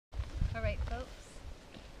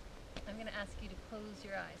ask you to close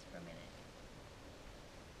your eyes for a minute.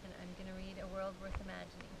 And I'm going to read A World Worth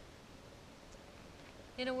Imagining.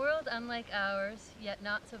 In a world unlike ours, yet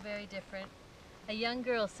not so very different, a young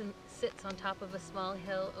girl sits on top of a small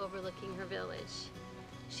hill overlooking her village.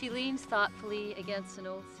 She leans thoughtfully against an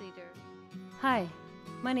old cedar. Hi,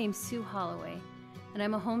 my name's Sue Holloway, and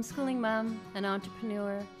I'm a homeschooling mom, an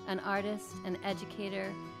entrepreneur, an artist, an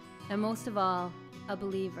educator, and most of all, a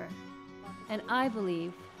believer. And I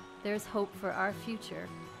believe there's hope for our future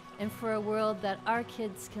and for a world that our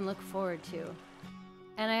kids can look forward to.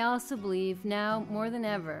 And I also believe now more than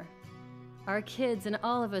ever, our kids and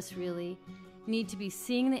all of us really need to be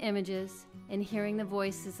seeing the images and hearing the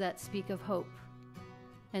voices that speak of hope.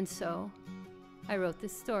 And so, I wrote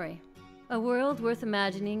this story. A World Worth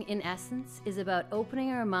Imagining, in essence, is about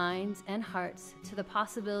opening our minds and hearts to the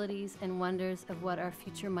possibilities and wonders of what our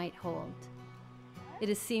future might hold. It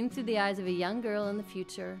is seen through the eyes of a young girl in the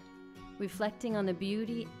future, reflecting on the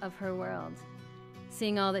beauty of her world.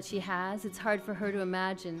 Seeing all that she has, it's hard for her to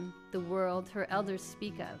imagine the world her elders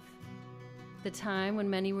speak of. The time when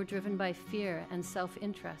many were driven by fear and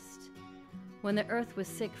self-interest. When the earth was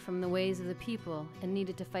sick from the ways of the people and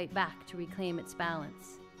needed to fight back to reclaim its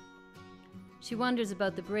balance. She wonders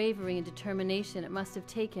about the bravery and determination it must have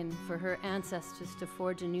taken for her ancestors to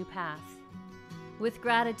forge a new path. With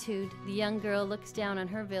gratitude, the young girl looks down on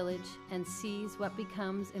her village and sees what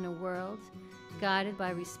becomes in a world guided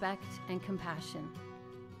by respect and compassion.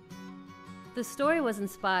 The story was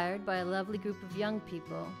inspired by a lovely group of young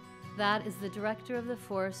people. That is the director of the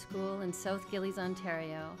Forest School in South Gillies,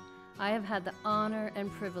 Ontario, I have had the honor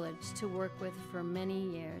and privilege to work with for many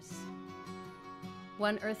years.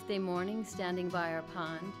 One Earth Day morning, standing by our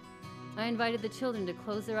pond, I invited the children to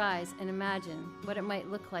close their eyes and imagine what it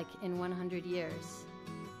might look like in 100 years.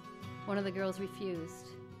 One of the girls refused,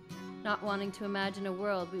 not wanting to imagine a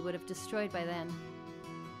world we would have destroyed by then.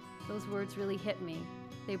 Those words really hit me.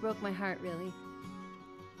 They broke my heart, really.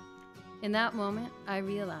 In that moment, I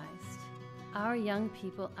realized our young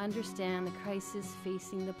people understand the crisis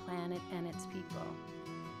facing the planet and its people.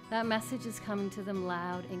 That message is coming to them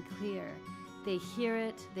loud and clear. They hear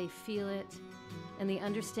it, they feel it, and they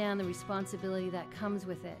understand the responsibility that comes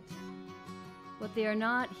with it. What they are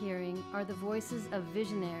not hearing are the voices of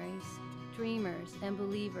visionaries, dreamers, and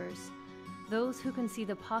believers, those who can see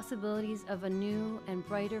the possibilities of a new and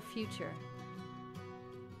brighter future.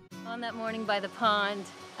 On that morning by the pond,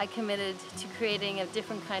 I committed to creating a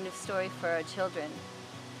different kind of story for our children,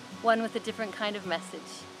 one with a different kind of message,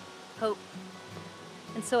 hope.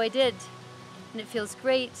 And so I did, and it feels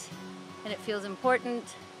great, and it feels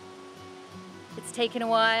important. It's taken a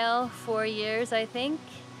while, 4 years I think.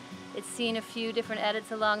 It's seen a few different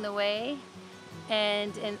edits along the way,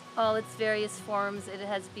 and in all its various forms it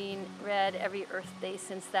has been read every Earth Day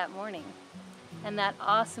since that morning. And that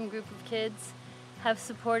awesome group of kids have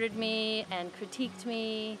supported me and critiqued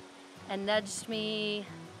me and nudged me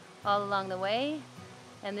all along the way.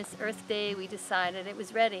 And this Earth Day we decided it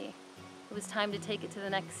was ready. It was time to take it to the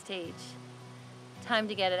next stage. Time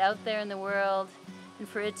to get it out there in the world and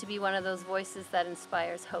for it to be one of those voices that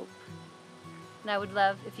inspires hope. And I would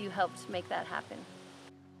love if you helped make that happen.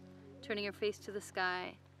 Turning her face to the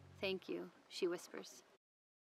sky, "Thank you," she whispers.